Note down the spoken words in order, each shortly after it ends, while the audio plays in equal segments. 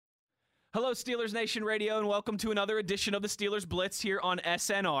Hello, Steelers Nation Radio, and welcome to another edition of the Steelers Blitz here on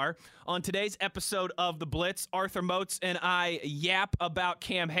SNR. On today's episode of the Blitz, Arthur Moats and I yap about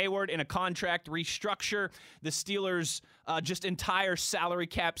Cam Hayward in a contract restructure, the Steelers' just entire salary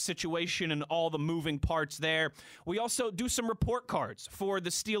cap situation and all the moving parts there. We also do some report cards for the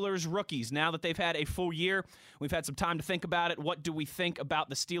Steelers rookies. Now that they've had a full year, we've had some time to think about it. What do we think about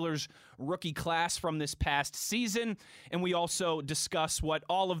the Steelers rookie class from this past season? And we also discuss what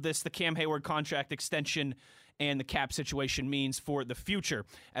all of this, the Cam Hayward contract extension and the cap situation, means for the future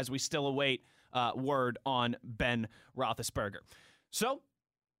as we still await word on Ben Roethlisberger. So,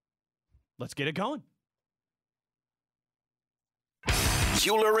 let's get it going.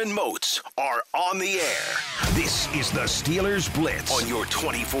 Euler and Moats are on the air. This is the Steelers Blitz on your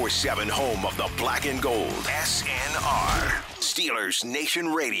 24/7 home of the black and gold. SNR, Steelers Nation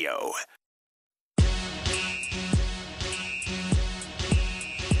Radio.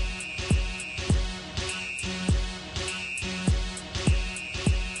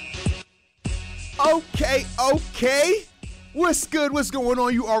 Okay. What's good? What's going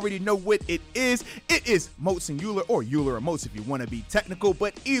on? You already know what it is. It is Moats and Euler, or Euler and Moats if you want to be technical.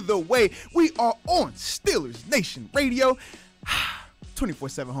 But either way, we are on Steelers Nation Radio,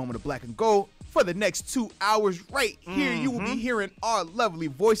 24/7 home of the black and gold. For the next 2 hours right here, you will be hearing our lovely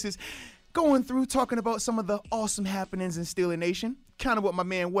voices going through, talking about some of the awesome happenings in Steeler Nation. Kind of what my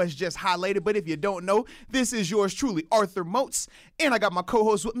man Wes just highlighted, but if you don't know, this is yours truly, Arthur Moats, and I got my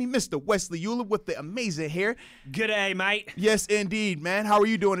co-host with me, Mr. Wesley Euler, with the amazing hair. G'day, mate. Yes, indeed, man. How are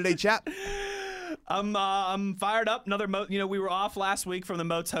you doing today, chap? I'm fired up. Another we were off last week from the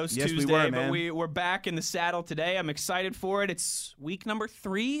Moats Host Yes, Tuesday, we were, man. but we're back in the saddle today. I'm excited for it. It's week number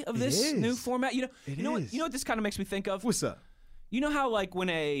 3 of this is. new format. You know is. what this kind of makes me think of? What's up? You know how like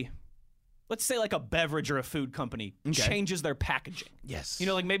when let's say like a beverage or a food company changes their packaging. Yes. You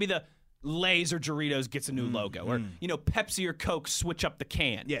know, like maybe the Lay's or Doritos gets a new logo, or Pepsi or Coke switch up the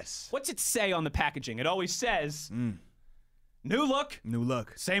can. Yes. What's it say on the packaging? It always says new look, New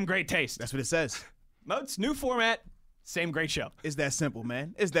look. same great taste. That's what it says. Moats, new format, same great show. It's that simple,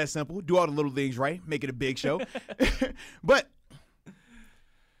 man. It's that simple. Do all the little things right. Make it a big show. But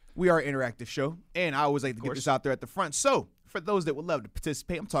we are an interactive show, and I always like to get this out there at the front. So, for those that would love to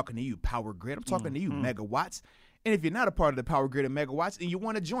participate, I'm talking to you, Power Grid. I'm talking to you, Megawatts. And if you're not a part of the Power Grid and Megawatts and you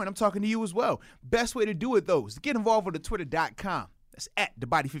want to join, I'm talking to you as well. Best way to do it, though, is to get involved with the Twitter.com. That's at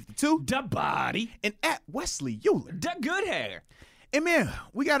TheBody52. Da body, And at Wesley Euler. da good hair. And, man,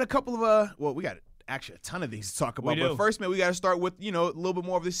 we got a couple of, we got actually a ton of things to talk about. We do. But first, man, we got to start with, a little bit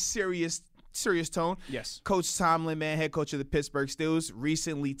more of this serious tone. Yes. Coach Tomlin, man, head coach of the Pittsburgh Steelers,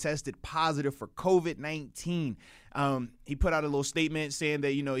 recently tested positive for COVID-19. He put out a little statement saying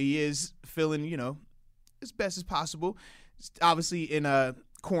that, he is feeling, as best as possible. Obviously in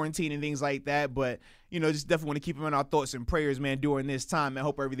quarantine and things like that, but, just definitely want to keep him in our thoughts and prayers, man, during this time. I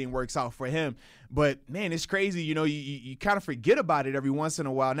hope everything works out for him. But, man, it's crazy. You kind of forget about it every once in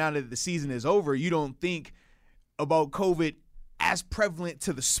a while. Now that the season is over, you don't think about COVID as prevalent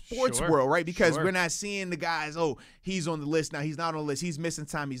to the sports world, right? Because we're not seeing the guys, he's on the list now, he's not on the list, he's missing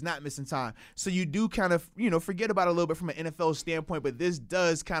time, he's not missing time. So you do kind of, forget about it a little bit from an NFL standpoint, but this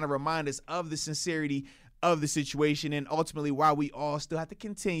does kind of remind us of the sincerity of the situation and ultimately why we all still have to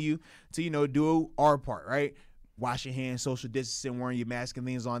continue to, do our part, right? Wash your hands, social distancing, wearing your mask and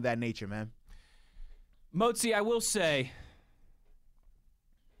things on that nature, man. Moatsy, I will say,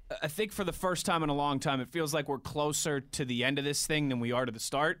 I think for the first time in a long time, it feels like we're closer to the end of this thing than we are to the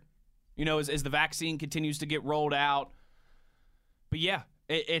start. As the vaccine continues to get rolled out. But yeah,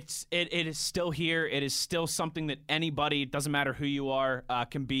 it is still here. It is still something that anybody, it doesn't matter who you are,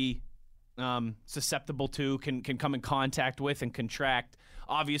 can be susceptible to, can come in contact with and contract.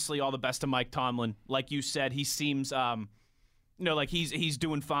 Obviously, all the best to Mike Tomlin. Like you said, he seems like he's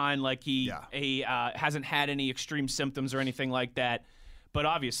doing fine. Like he hasn't had any extreme symptoms or anything like that. But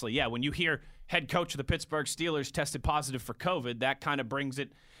obviously, when you hear head coach of the Pittsburgh Steelers tested positive for COVID, that kind of brings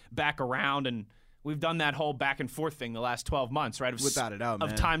it back around. And we've done that whole back and forth thing the last 12 months, right? Without a doubt, man.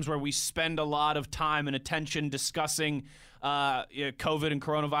 Of times where we spend a lot of time and attention discussing COVID and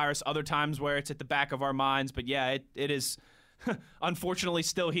coronavirus, other times where it's at the back of our minds. But, it is unfortunately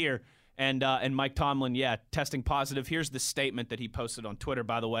still here. And Mike Tomlin, testing positive. Here's the statement that he posted on Twitter,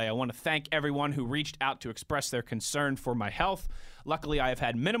 by the way. I want to thank everyone who reached out to express their concern for my health. Luckily, I have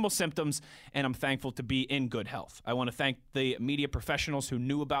had minimal symptoms, and I'm thankful to be in good health. I want to thank the media professionals who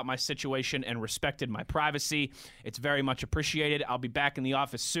knew about my situation and respected my privacy. It's very much appreciated. I'll be back in the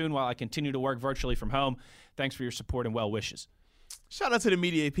office soon while I continue to work virtually from home. Thanks for your support and well wishes. Shout out to the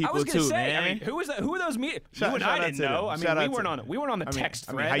media people I was too, gonna say, man. I mean, who are those media? Shout- You and shout I out didn't to know. them. I mean, Shout we out weren't to on them. we weren't on the text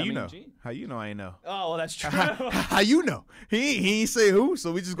thread. How I you mean, know? gee. How you know I ain't know? Oh, well, that's true. How you know? He ain't say who,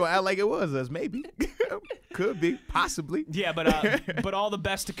 so we just gonna act like it was us. Maybe, could be, possibly. Yeah, but all the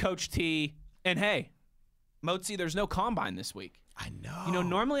best to Coach T. And hey, Mozi, there's no combine this week. I know. You know,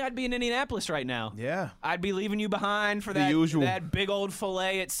 normally I'd be in Indianapolis right now. Yeah. I'd be leaving you behind for The usual. that big old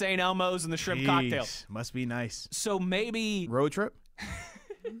filet at St. Elmo's and the shrimp cocktail. Jeez, must be nice. So maybe Road trip?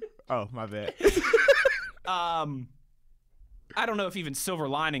 Oh, my bad. I don't know if even silver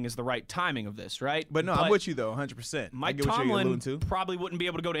lining is the right timing of this, right? But no, I'm with you though, 100%. I Mike get what you're Tomlin alluding to. probably wouldn't be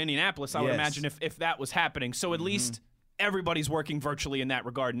able to go to Indianapolis, I would Yes. imagine, if that was happening. So at least everybody's working virtually in that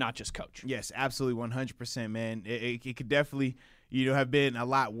regard, not just Coach. Yes, absolutely, 100%, man. It could definitely, have been a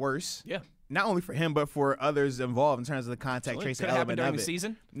lot worse. Yeah. Not only for him, but for others involved in terms of the contact tracing Could have happened element during of the it.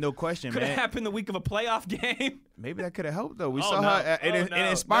 season. No question, Could man. have happened the week of a playoff game. Maybe that could have helped though. We Oh, saw no. how Oh, it no.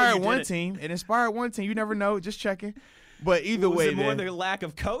 inspired No, you one didn't. team. It inspired one team. You never know. Just checking. But either Was way, it more man, the lack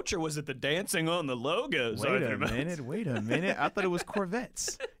of coach, or was it the dancing on the logos? Wait a Arthur Moats? minute. Wait a minute. I thought it was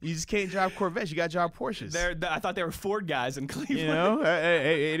Corvettes. You just can't drive Corvettes. You got to drive Porsches. I thought they were Ford guys in Cleveland. You know,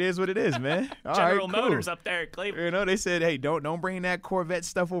 it is what it is, man. All General right, cool. Motors up there at Cleveland. You know, they said, hey, don't bring that Corvette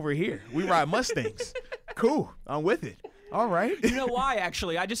stuff over here. We ride Mustangs. Cool. I'm with it. All right. You know why?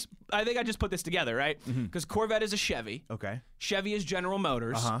 Actually, I think I just put this together, right? Because Corvette is a Chevy. Okay. Chevy is General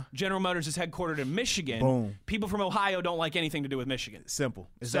Motors. General Motors is headquartered in Michigan. Boom. People from Ohio don't like anything to do with Michigan. Simple.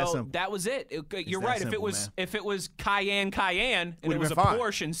 It's So that simple. that was it. You're that right. simple, if it was Cayenne, and Would've it was a been fine.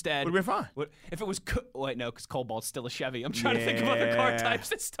 Porsche instead, Would've been fine. If it was wait, no, because Cobalt's still a Chevy. I'm trying to think of other car Yeah. types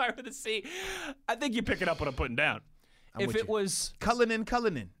that start with a C. I think you pick it up what I'm putting down. If with it you. was, Cullinan.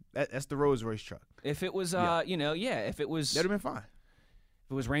 That's the Rolls Royce truck. if it was, if it was, That'd have been fine.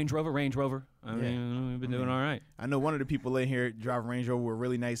 if it was Range Rover. I mean, we've been doing all right. I know one of the people in here drive a Range Rover with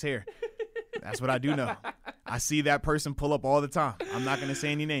really nice hair. That's what I do know. I see that person pull up all the time. I'm not going to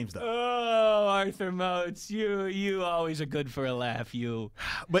say any names, though. Oh, Arthur Moats, you always are good for a laugh, you.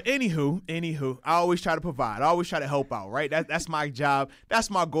 But anywho, I always try to provide. I always try to help out, right? That's my job. That's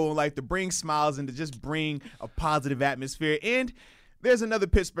my goal in life, to bring smiles and to just bring a positive atmosphere. And there's another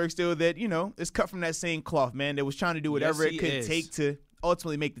Pittsburgh still that, is cut from that same cloth, man, that was trying to do whatever Yes, it could take to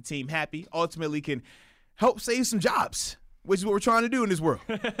ultimately make the team happy, ultimately can help save some jobs, which is what we're trying to do in this world.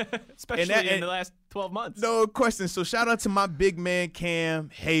 Especially in the last 12 months. No question. So shout out to my big man,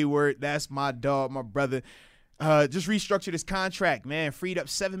 Cam Hayward. That's my dog, my brother. Just restructured his contract, man. Freed up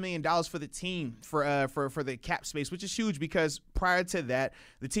 $7 million for the team for the cap space, which is huge because prior to that,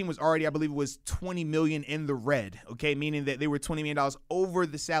 the team was already, I believe it was $20 million in the red, okay? Meaning that they were $20 million over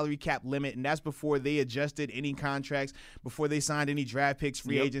the salary cap limit, and that's before they adjusted any contracts, before they signed any draft picks,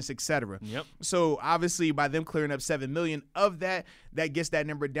 free agents, etc. Yep. So obviously by them clearing up $7 million of that, that gets that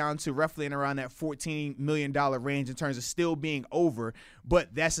number down to roughly in around that $14 million range in terms of still being over,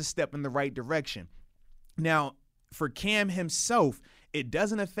 but that's a step in the right direction. Now, for Cam himself, it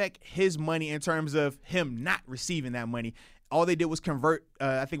doesn't affect his money in terms of him not receiving that money. All they did was convert,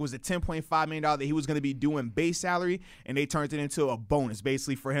 I think it was a $10.5 million that he was going to be doing base salary, and they turned it into a bonus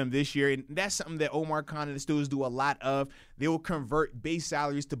basically for him this year. And that's something that Omar Khan and the Steelers do a lot of. They will convert base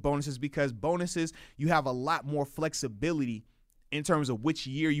salaries to bonuses because bonuses, you have a lot more flexibility in terms of which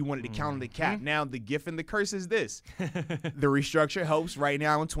year you wanted to count on the cap. Now, the gift and the curse is this. The restructure helps right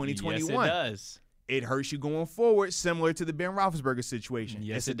now in 2021. Yes, it does. It hurts you going forward, similar to the Ben Roethlisberger situation.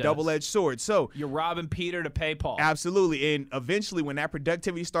 Yes, it's a it does. double-edged sword. So, You're robbing Peter to pay Paul. absolutely. And eventually, when that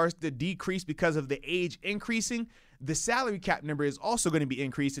productivity starts to decrease because of the age increasing, the salary cap number is also going to be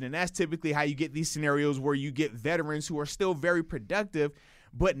increasing. And that's typically how you get these scenarios where you get veterans who are still very productive,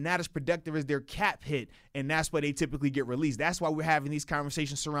 but not as productive as their cap hit, and that's why they typically get released. That's why we're having these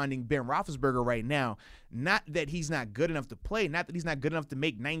conversations surrounding Ben Roethlisberger right now. Not that he's not good enough to play, not that he's not good enough to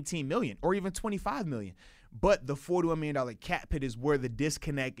make $19 million or even $25 million, but the $41 million cap hit is where the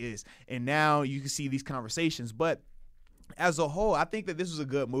disconnect is, and now you can see these conversations. But as a whole, I think that this was a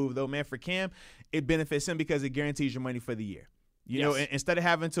good move, though, man. For Cam, it benefits him because it guarantees your money for the year. You know, instead of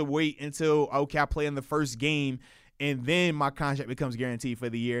having to wait until, okay, I play in the first game and then my contract becomes guaranteed for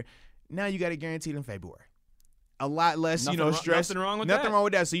the year. Now you got it guaranteed in February. A lot less, stress. Nothing wrong with Nothing wrong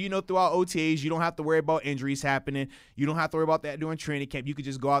with that. So, throughout OTAs, you don't have to worry about injuries happening. You don't have to worry about that during training camp. You could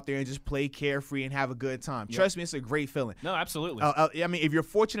just go out there and just play carefree and have a good time. Yep. Trust me, it's a great feeling. No, absolutely. I mean, if you're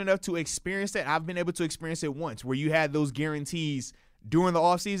fortunate enough to experience that, I've been able to experience it once where you had those guarantees during the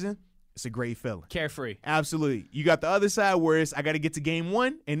offseason. It's a great feeling. Carefree. Absolutely. You got the other side where it's I got to get to game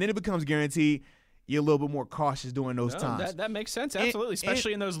one, and then it becomes guaranteed. you're a little bit more cautious during those No, times. that makes sense, absolutely,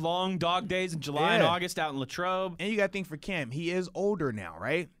 especially in those long dog days in July and August out in Latrobe. And you got to think for Cam, he is older now,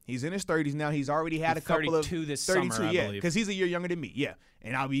 right? He's in his 30s now. He's already had a couple of 32 this 32, summer, I yeah, believe. because he's a year younger than me, yeah.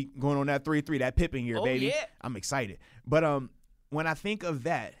 And I'll be going on that 3-3, that Pippen year, Oh, baby. yeah. I'm excited. But when I think of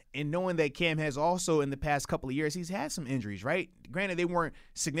that, and knowing that Cam has also in the past couple of years, he's had some injuries, right? Granted, they weren't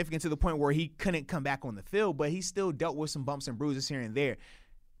significant to the point where he couldn't come back on the field, but he still dealt with some bumps and bruises here and there.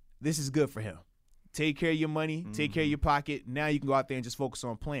 This is good for him. Take care of your money, take care of your pocket. Now you can go out there and just focus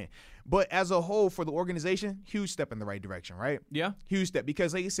on playing. But as a whole, for the organization, huge step in the right direction, right? Yeah. Huge step.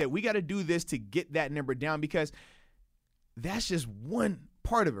 Because like you said, we got to do this to get that number down, because that's just one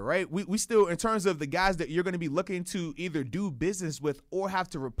part of it, right? We still, in terms of the guys that you're going to be looking to either do business with or have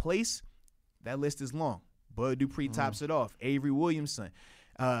to replace, that list is long. Bud Dupree tops it off. Avery Williamson,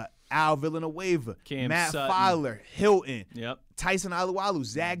 Al Villanueva, Cam Matt Sutton. Filer, Hilton, Yep. Tyson Alualu,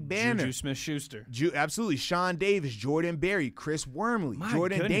 Zach Banner. Juju Smith-Schuster. Absolutely. Sean Davis, Jordan Berry, Chris Wormley, My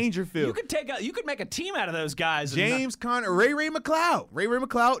Jordan goodness. Dangerfield. You could make a team out of those guys. James Conner, Ray McLeod. Ray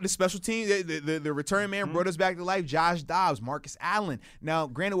McLeod, the special team, the return man brought us back to life. Josh Dobbs, Marcus Allen. Now,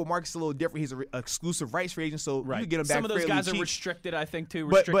 granted, with Marcus is a little different. He's an exclusive rights free agent, so you can get him back Some of those fairly guys cheap. are restricted, I think, too.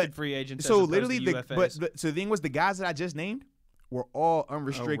 But- Restricted free agents. So as opposed literally, to UFAs. so the thing was, the guys that I just named were all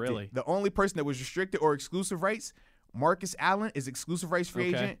unrestricted. really? The only person that was restricted or exclusive rights, Marcus Allen is exclusive rights free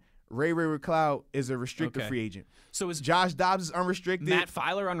Okay. agent. Ray McLeod is a restricted Okay. free agent. So is Josh Dobbs is unrestricted. Matt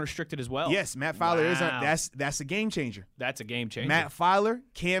Filer unrestricted as well? Yes, Matt Filer is. Wow. That's a game changer. That's a game changer. Matt Filer,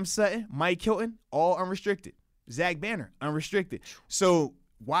 Cam Sutton, Mike Hilton, all unrestricted. Zach Banner, unrestricted. So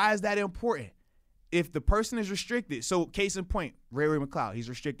why is that important? If the person is restricted, so case in point, Ray McLeod, he's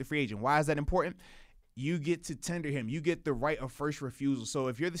restricted free agent. Why is that important? You get to tender him. You get the right of first refusal. So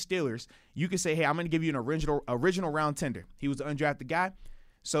if you're the Steelers, you can say, hey, I'm going to give you an original round tender. He was an undrafted guy.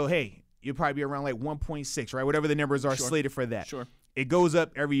 So, hey, you'll probably be around like 1.6, right? Whatever the numbers are slated for that. Sure. It goes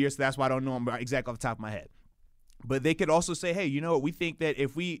up every year, so that's why I don't know them exactly off the top of my head. But they could also say, hey, you know what? We think that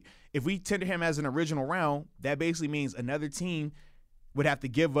if we tender him as an original round, that basically means another team would have to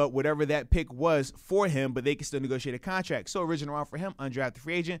give up whatever that pick was for him, but they can still negotiate a contract. So original round for him, undrafted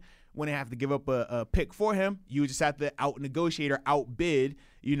free agent. When they have to give up a pick for him, you just have to out-negotiate or outbid,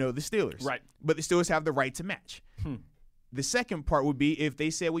 the Steelers. Right. But the Steelers have the right to match. The second part would be if they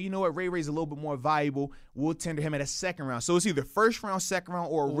said, well, you know what, Ray's a little bit more valuable, we'll tender him at a second round. So it's either first round, second round,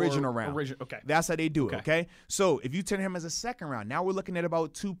 or original round. Okay. That's how they do it, okay? So if you tender him as a second round, now we're looking at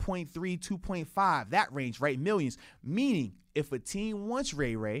about 2.3, 2.5, that range, right? Millions. Meaning, if a team wants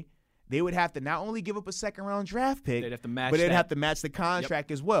Ray, they would have to not only give up a second-round draft pick, They'd have to match but they'd that. have to match the contract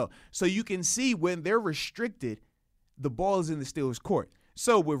as well. So you can see when they're restricted, the ball is in the Steelers' court.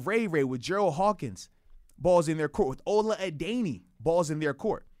 So with Ray, with Gerald Hawkins, ball's in their court. With Ola Adeni, ball's in their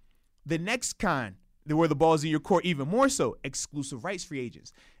court. The next kind, where the ball's in your court even more so, exclusive rights free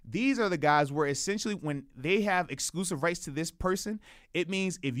agents. These are the guys where essentially when they have exclusive rights to this person, it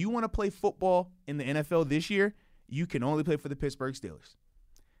means if you want to play football in the NFL this year, you can only play for the Pittsburgh Steelers.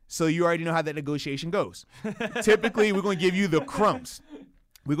 So you already know how that negotiation goes. Typically, we're going to give you the crumbs.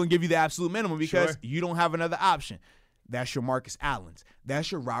 We're going to give you the absolute minimum because you don't have another option. That's your Marcus Allens.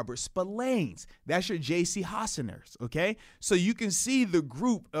 That's your Robert Spillanes. That's your J.C. Hasseners, okay? So you can see the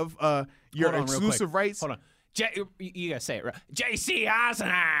group of your exclusive rights. Hold on. You got to say it right. J.C.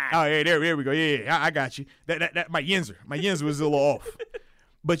 Hasseners. Oh, yeah, there we go. Yeah, I got you. That my Yinzer was a little off.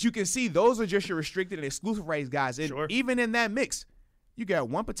 But you can see those are just your restricted and exclusive rights guys. And even in that mix, you got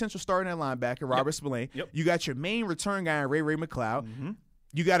one potential starting at linebacker, Robert Spillane. You got your main return guy, Ray McLeod.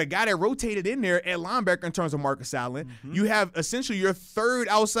 You got a guy that rotated in there at linebacker in terms of Marcus Allen. You have essentially your third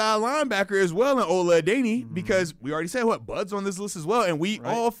outside linebacker as well in Ola Adeni because we already said Bud's on this list as well, and we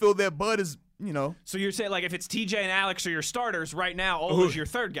all feel that Bud is, So you're saying like if it's TJ and Alex are your starters right now, Ola's your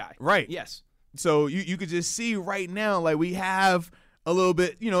third guy. Right. Yes. So you could just see right now, like we have a little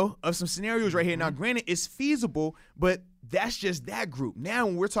bit, of some scenarios right here. Now, granted, it's feasible, but that's just that group. Now,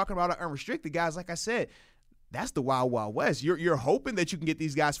 when we're talking about our unrestricted guys, like I said, that's the wild, wild west. You're hoping that you can get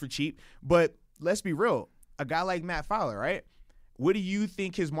these guys for cheap, but let's be real. A guy like Matt Fowler, right? What do you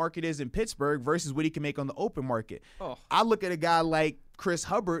think his market is in Pittsburgh versus what he can make on the open market? I look at a guy like Chris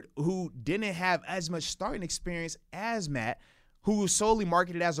Hubbard, who didn't have as much starting experience as Matt, who was solely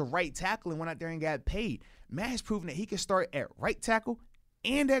marketed as a right tackle and went out there and got paid. Matt has proven that he can start at right tackle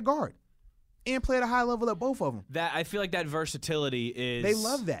and at guard and play at a high level at both of them. That I feel like that versatility is. They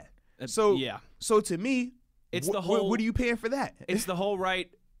love that. So to me, it's the whole. What are you paying for that? It's the whole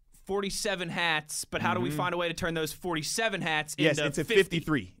 47 hats, but how do we find a way to turn those 47 hats into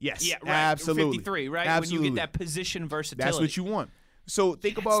 53? Yes, yeah, right. absolutely. 53, right? Absolutely. When you get that position versatility. That's what you want. So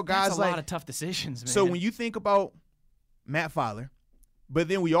think about guys that's a lot of tough decisions, man. So when you think about Matt Filer, but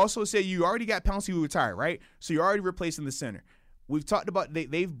then we also say you already got Pouncey who retired, right? So you're already replacing the center. We've talked about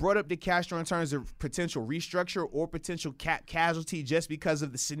they've brought up DeCastro in terms of potential restructure or potential cap casualty just because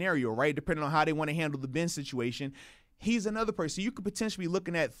of the scenario, right? Depending on how they want to handle the Ben situation. He's another person. You could potentially be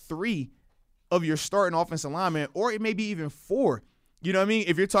looking at 3 of your starting offensive linemen, or it may be even 4. You know what I mean?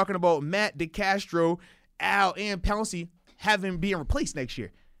 If you're talking about Matt, DeCastro, Al, and Pouncey being replaced next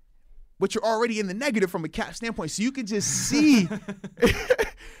year. But you're already in the negative from a cap standpoint. So you can just see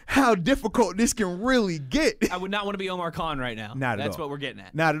how difficult this can really get. I would not want to be Omar Khan right now. Not at all. That's what we're getting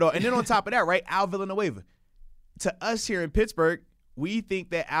at. Not at all. And then on top of that, right, Al Villanueva. To us here in Pittsburgh, we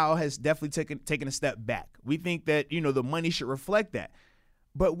think that Al has definitely taken a step back. We think that, the money should reflect that.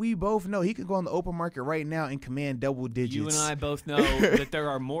 But we both know he could go on the open market right now and command double digits. You and I both know that there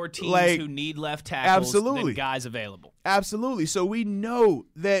are more teams who need left tackles than guys available. Absolutely. So we know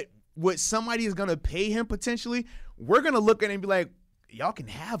that what somebody is going to pay him potentially, we're going to look at it and be like, y'all can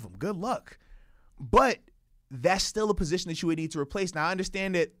have him. Good luck. But that's still a position that you would need to replace. Now, I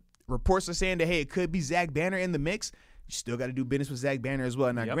understand that reports are saying that, hey, it could be Zach Banner in the mix. You still got to do business with Zach Banner as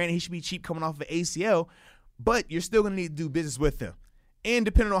well. Now, Granted, he should be cheap coming off of ACL, but you're still going to need to do business with him. And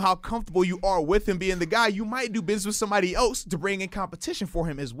depending on how comfortable you are with him being the guy, you might do business with somebody else to bring in competition for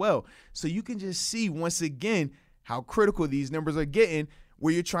him as well. So you can just see, once again, how critical these numbers are getting,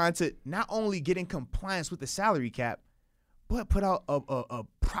 where you're trying to not only get in compliance with the salary cap, but put out a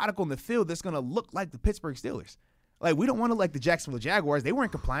product on the field that's going to look like the Pittsburgh Steelers. Like, we don't want to like the Jacksonville Jaguars. They were in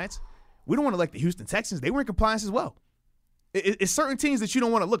compliance. We don't want to like the Houston Texans. They were in compliance as well. It's certain teams that you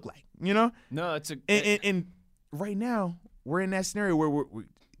don't want to look like, No, it's and right now, we're in that scenario where we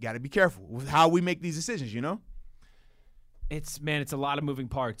got to be careful with how we make these decisions, It's a lot of moving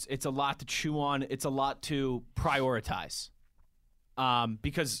parts. It's a lot to chew on. It's a lot to prioritize.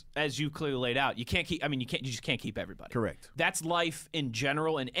 Because as you clearly laid out, you just can't keep everybody. Correct. That's life in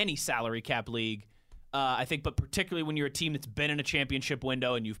general in any salary cap league. I think, but particularly when you're a team that's been in a championship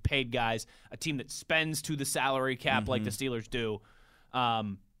window and you've paid guys, a team that spends to the salary cap like the Steelers do,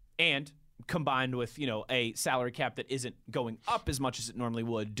 and combined with, a salary cap that isn't going up as much as it normally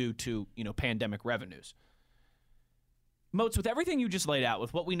would due to, pandemic revenues. Moats, with everything you just laid out,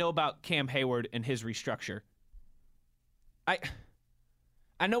 with what we know about Cam Hayward and his restructure,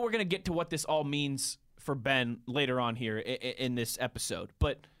 I know we're going to get to what this all means for Ben later on here in this episode,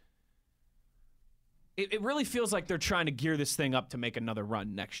 but it really feels like they're trying to gear this thing up to make another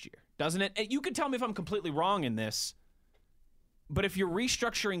run next year, doesn't it? And you can tell me if I'm completely wrong in this, but if you're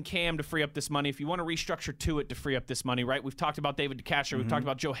restructuring Cam to free up this money, if you want to restructure Tuitt to free up this money, right? We've talked about David DeCastro. We've talked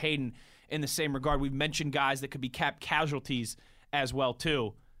about Joe Hayden in the same regard. We've mentioned guys that could be cap casualties as well,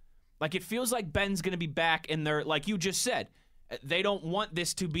 too. Like, it feels like Ben's going to be back, and they're, like you just said, they don't want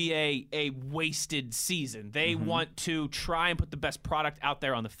this to be a wasted season. They want to try and put the best product out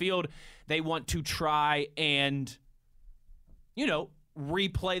there on the field. They want to try and,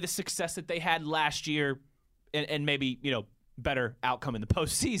 replay the success that they had last year and maybe, better outcome in the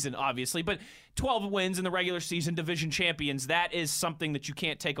postseason, obviously. But 12 wins in the regular season, division champions, that is something that you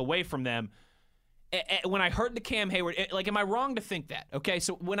can't take away from them. When I heard the Cam Hayward, am I wrong to think that? Okay,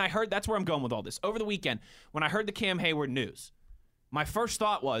 so when I heard, that's where I'm going with all this. Over the weekend, when I heard the Cam Hayward news, my first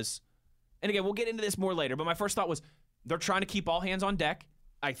thought was, and again, we'll get into this more later, but my first thought was they're trying to keep all hands on deck.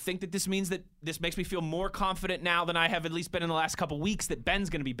 I think that this means that this makes me feel more confident now than I have at least been in the last couple weeks that Ben's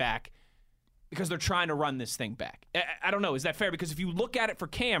going to be back, because they're trying to run this thing back. I don't know. Is that fair? Because if you look at it for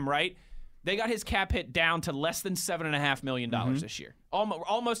Cam, right, they got his cap hit down to less than $7.5 million this year.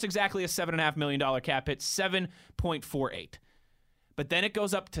 Almost exactly a $7.5 million cap hit, 7.48. But then it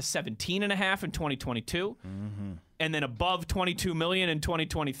goes up to 17.5 in 2022, and then above $22 million in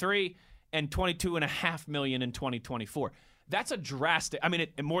 2023, and $22.5 million in 2024. That's a drastic. I mean,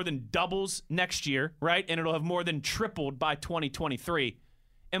 it more than doubles next year, right? And it'll have more than tripled by 2023.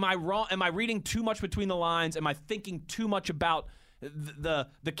 Am I wrong? Am I reading too much between the lines? Am I thinking too much about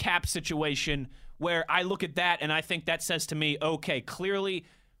the cap situation, where I look at that and I think that says to me, okay, clearly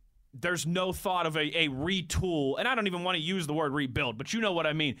there's no thought of a retool, and I don't even want to use the word rebuild, but you know what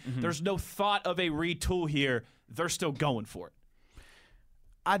I mean. There's no thought of a retool here. They're still going for it.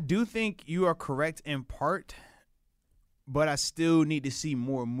 I do think you are correct in part, but I still need to see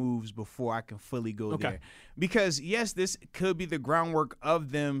more moves before I can fully go there. Because, yes, this could be the groundwork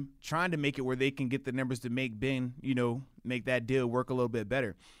of them trying to make it where they can get the numbers to make Ben, make that deal work a little bit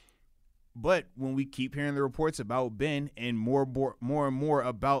better. But when we keep hearing the reports about Ben and more and more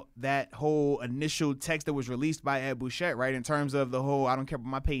about that whole initial text that was released by Ed Bouchette, right, in terms of the whole I don't care about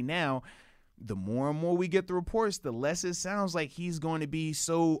my pay now, the more and more we get the reports, the less it sounds like he's going to be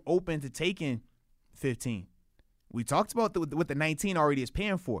so open to taking 15. We talked about what the 19 already is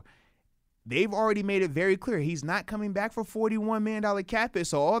paying for. They've already made it very clear he's not coming back for $41 million cap hit.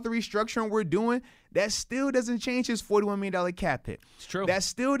 So all the restructuring we're doing, that still doesn't change his $41 million cap hit. It's true. That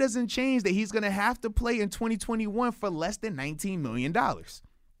still doesn't change that he's going to have to play in 2021 for less than $19 million.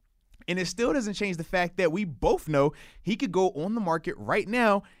 And it still doesn't change the fact that we both know he could go on the market right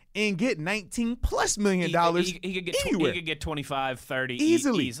now and get $19+ million he could get anywhere. He could get 25, 30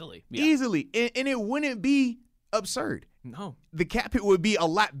 easily. Yeah. Easily. And it wouldn't be absurd. No. The cap hit would be a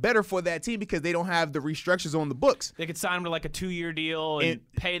lot better for that team because they don't have the restructures on the books. They could sign him to like a 2-year deal and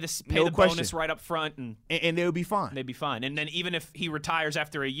pay the no bonus question. right up front, and they would be fine. they'd be fine. And then even if he retires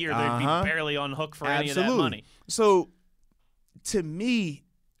after a year, they'd be barely on hook for any of that Absolutely. money. So, to me,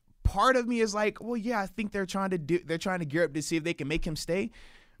 part of me is like, well, yeah, I think they're trying to gear up to see if they can make him stay.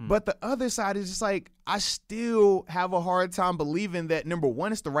 But the other side is just like, I still have a hard time believing that, number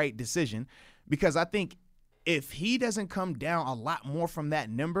one, it's the right decision, because I think if he doesn't come down a lot more from that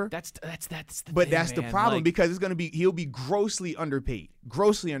number, That's the but thing, that's the man. problem, Like, because he'll be grossly underpaid.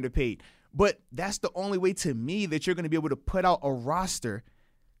 But that's the only way, to me, that you're going to be able to put out a roster,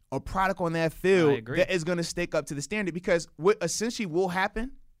 a product on that I field agree. that is going to stick up to the standard. Because what essentially will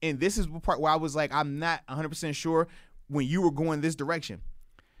happen, and this is the part where I was like, I'm not 100% sure when you were going this direction.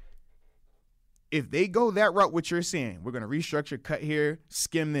 If they go that route, what you're saying, we're going to restructure, cut here,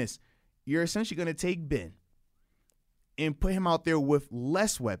 skim this, you're essentially going to take Ben and put him out there with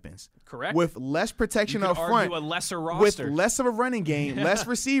less weapons. Correct. With less protection you could up front. argue a lesser With roster. less of a running game, less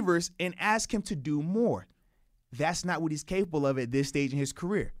receivers, and ask him to do more. That's not what he's capable of at this stage in his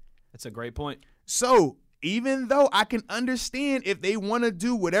career. That's a great point. So even though I can understand if they want to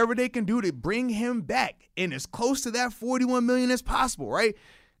do whatever they can do to bring him back and as close to that $41 million as possible, right?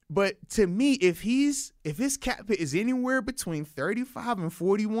 But to me, if his cap hit is anywhere between 35 and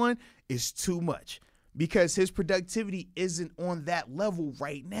 41, it's too much, because his productivity isn't on that level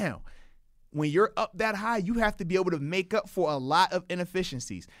right now. When you're up that high, you have to be able to make up for a lot of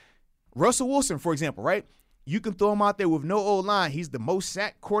inefficiencies. Russell Wilson, for example, right? You can throw him out there with no O-line. He's the most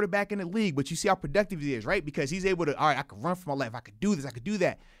sacked quarterback in the league, but you see how productive he is, right? Because he's able to, all right, I can run for my life. I could do this. I could do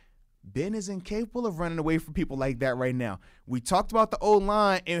that. Ben is incapable of running away from people like that right now. We talked about the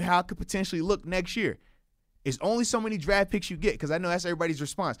O-line and how it could potentially look next year. It's only so many draft picks you get, because I know that's everybody's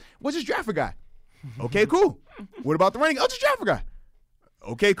response. Well, just draft a guy. Okay, cool. What about the running? Oh, just draft a guy.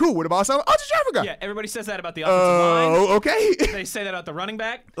 Okay, cool. What about something? Oh, just draft a guy. Yeah, everybody says that about the offensive line. Okay. They say that about the running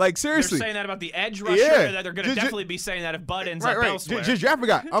back. Like, seriously. They're saying that about the edge rusher. Yeah. That they're going to definitely be saying that if Bud ends up elsewhere. Just draft a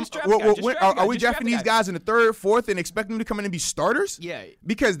guy. Just draft a guy. Just draft a guy. Are we Just draft drafting a these guy. guys in the third, fourth, and expecting them to come in and be starters? Yeah.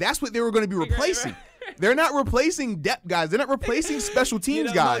 Because that's what they were going to be replacing. They're not replacing depth guys. They're not replacing special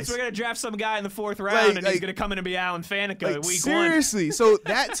teams guys. We're going to draft some guy in the fourth round, and he's going to come in and be Alan Faneca week seriously. So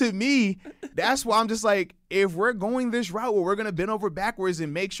that, to me, that's why I'm just like, if we're going this route where we're going to bend over backwards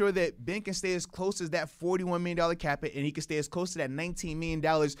and make sure that Ben can stay as close as that $41 million cap hit, and he can stay as close to that $19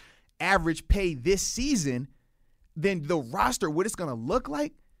 million average pay this season, then the roster, what it's going to look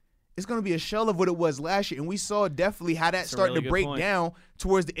like, it's going to be a shell of what it was last year. And we saw definitely how that started to break down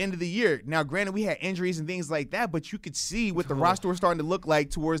towards the end of the year. Now, granted, we had injuries and things like that, but you could see what the roster was starting to look like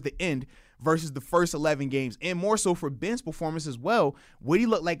towards the end versus the first 11 games. And more so for Ben's performance as well, what he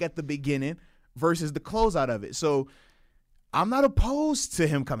looked like at the beginning versus the closeout of it. So I'm not opposed to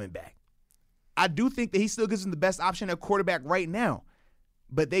him coming back. I do think that he still gives him the best option at quarterback right now.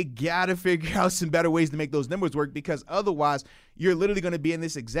 But they got to figure out some better ways to make those numbers work, because otherwise you're literally going to be in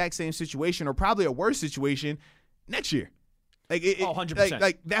this exact same situation, or probably a worse situation, next year. Like 100%.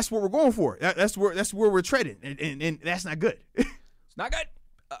 Like that's what we're going for. That's where we're treading, and that's not good. It's not good.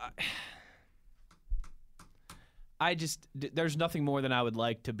 There's nothing more than I would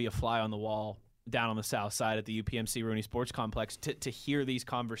like to be a fly on the wall down on the south side at the UPMC Rooney Sports Complex to hear these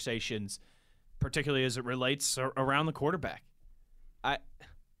conversations, particularly as it relates around the quarterback.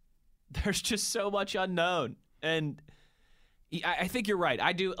 There's just so much unknown, and I think you're right.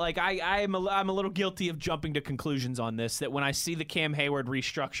 I do I'm a little guilty of jumping to conclusions on this. That when I see the Cam Hayward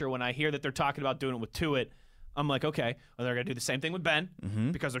restructure, when I hear that they're talking about doing it with Tuitt, I'm like, okay, well, they're gonna do the same thing with Ben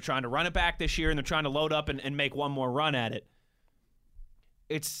because they're trying to run it back this year and they're trying to load up and make one more run at it.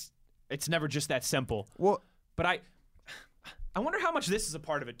 It's never just that simple. Well, but I wonder how much this is a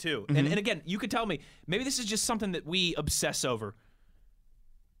part of it too. And again, you could tell me maybe this is just something that we obsess over.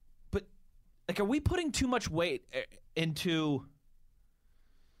 Like, are we putting too much weight into,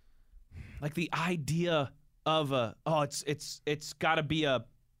 like, the idea of it's got to be a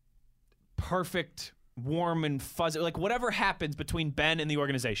perfect warm and fuzzy, like whatever happens between Ben and the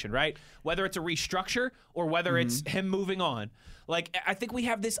organization, right? Whether it's a restructure or whether it's him moving on. Like, I think we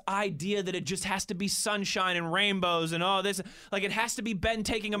have this idea that it just has to be sunshine and rainbows and all this. Like, it has to be Ben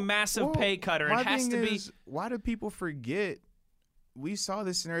taking a massive pay cut, or it has to be. Why do people forget we saw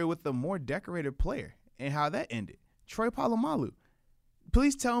this scenario with the more decorated player and how that ended? Troy Polamalu.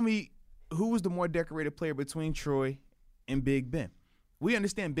 Please tell me who was the more decorated player between Troy and Big Ben. We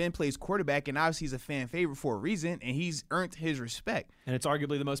understand Ben plays quarterback, and obviously he's a fan favorite for a reason, and he's earned his respect. And it's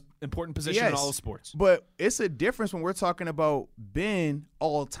arguably the most important position in all of sports. But it's a difference when we're talking about Ben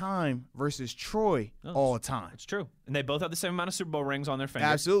all time versus Troy all time. It's true. And they both have the same amount of Super Bowl rings on their fingers.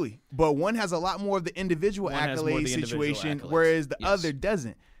 Absolutely. But one has a lot more of the individual accolade situation, whereas the other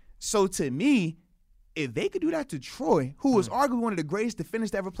doesn't. So to me, if they could do that to Troy, who was arguably one of the greatest defenders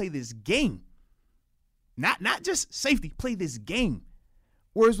to ever play this game, not just safety, play this game.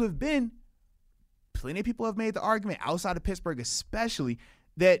 Whereas with Ben, plenty of people have made the argument, outside of Pittsburgh especially,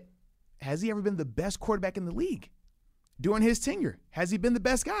 that has he ever been the best quarterback in the league? During his tenure, has he been the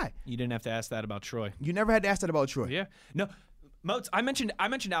best guy? You didn't have to ask that about Troy. You never had to ask that about Troy. Yeah. No, Moats, I mentioned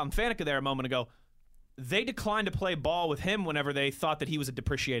Alan Faneca there a moment ago. They declined to play ball with him whenever they thought that he was a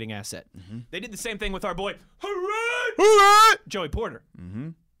depreciating asset. They did the same thing with our boy, Joey Porter.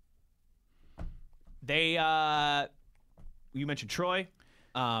 They, you mentioned Troy.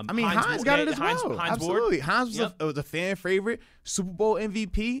 Hines got it as well. Absolutely. Ward. Hines was a fan favorite, Super Bowl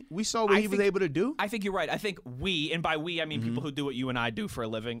MVP. We saw what he was able to do. I think you're right. I think we, and by we I mean people who do what you and I do for a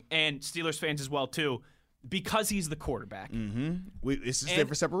living, and Steelers fans as well too, because he's the quarterback. It's just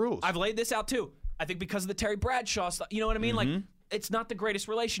different separate rules. I've laid this out too. I think because of the Terry Bradshaw stuff, you know what I mean? Like, it's not the greatest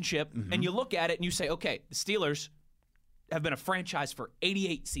relationship, and you look at it and you say, okay, the Steelers have been a franchise for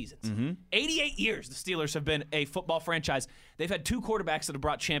 88 seasons. 88 years the Steelers have been a football franchise. They've had two quarterbacks that have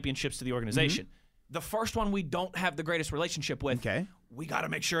brought championships to the organization. The first one we don't have the greatest relationship with. Okay. We got to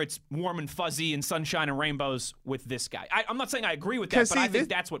make sure it's warm and fuzzy and sunshine and rainbows with this guy. I'm not saying I agree with that, but I think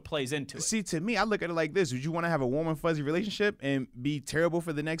that's what plays into it. See, to me, I look at it like this. Would you want to have a warm and fuzzy relationship and be terrible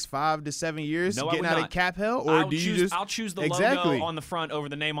for the next 5 to 7 years, getting out of cap hell? Or I'll choose the logo on the front over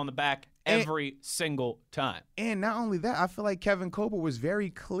the name on the back every single time. And not only that, I feel like Kevin Colbert was very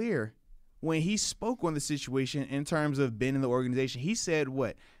clear when he spoke on the situation in terms of Ben in the organization. He said,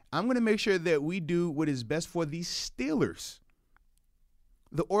 what? I'm going to make sure that we do what is best for the Steelers,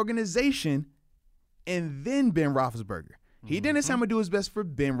 the organization, and then Ben Roethlisberger. He didn't say I'm going to do his best for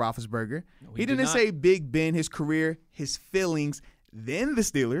Ben Roethlisberger. No, he didn't say Big Ben, his career, his feelings, then the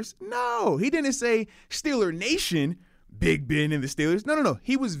Steelers. No, he didn't say Steeler Nation, Big Ben and the Steelers. No.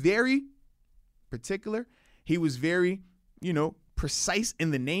 He was very particular. He was very, precise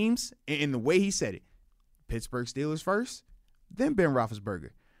in the names and in the way he said it. Pittsburgh Steelers first, then Ben Roethlisberger.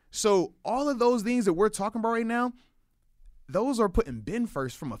 So all of those things that we're talking about right now, those are putting Ben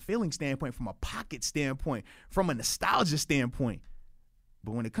first from a feeling standpoint, from a pocket standpoint, from a nostalgia standpoint.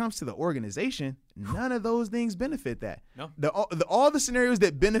 But when it comes to the organization, none of those things benefit that. No. All the scenarios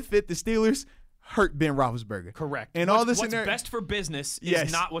that benefit the Steelers hurt Ben Roethlisberger. Correct. And what's best for business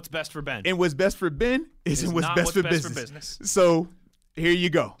is not what's best for Ben. And what's best for Ben isn't what's best for business. So here you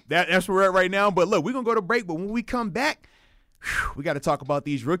go. That's where we're at right now. But look, we're going to go to break. But when we come back, we got to talk about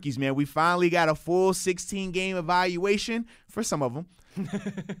these rookies, man. We finally got a full 16-game evaluation for some of them.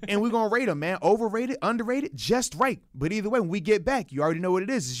 And we're going to rate them, man. Overrated, underrated, just right. But either way, when we get back, you already know what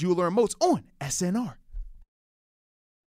it is. It's Euler and Moats on SNR.